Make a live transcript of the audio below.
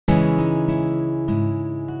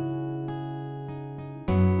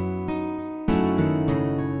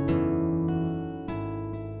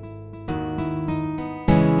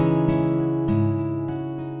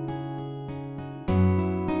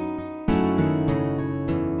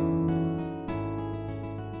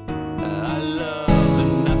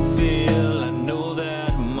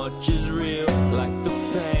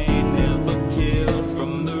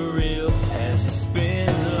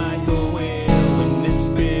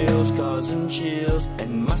buzz and chills,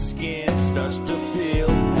 and my skin starts to peel.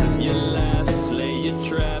 Have your laughs, lay your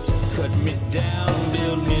traps, cut me down,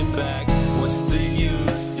 build me back. What's the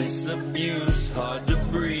use? This abuse, hard to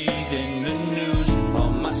breathe in the news.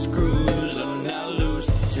 All my screws are now loose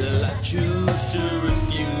till I choose to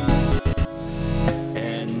refuse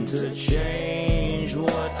and to change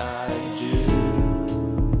what I do.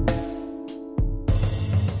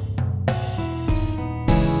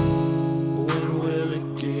 When will it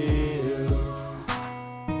give?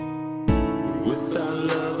 Without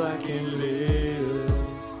love I can't live.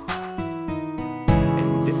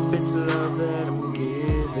 And if it's love that I'm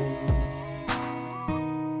giving,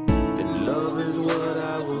 then love is what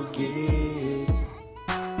I will give.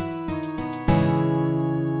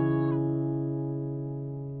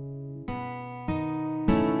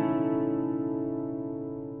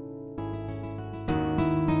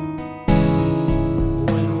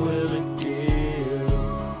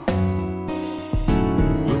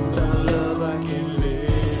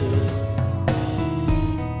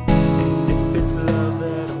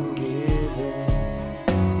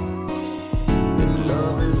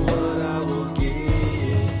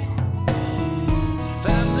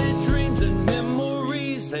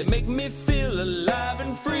 They make me feel alive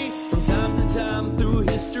and free from time to time through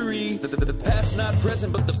history. The past not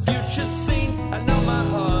present, but the future seen. I know my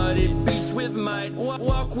heart, it beats with might.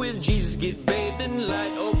 Walk with Jesus, get bathed in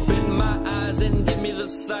light. Open my eyes and give me the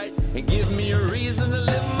sight, and give me a reason to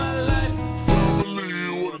live my life.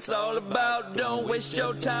 Family, what it's all about. Don't waste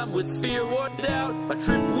your time with fear or doubt. My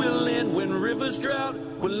trip will end when rivers drought,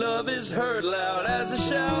 when love is heard loud as a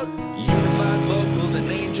shout. Unified vocals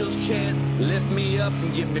and angels chant, lift me up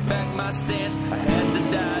and give me back my stance. I had to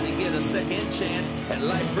die to get a second chance at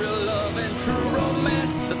life, real love and true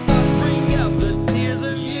romance. The thoughts bring out the tears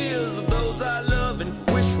of years of those I love and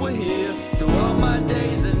wish were here. Through all my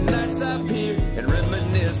days and nights I peer and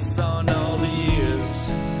reminisce on all the years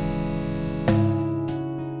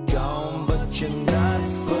gone, but you're not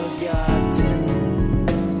forgotten.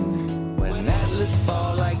 When atlas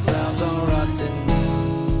fall like clouds on rotten,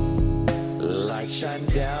 light shine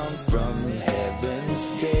down from heaven's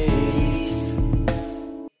gates,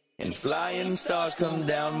 and flying stars come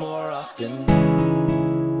down more often.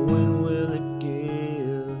 When will it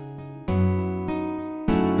give?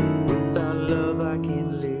 Without love I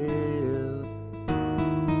can't live.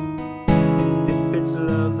 And if it's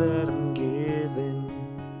love that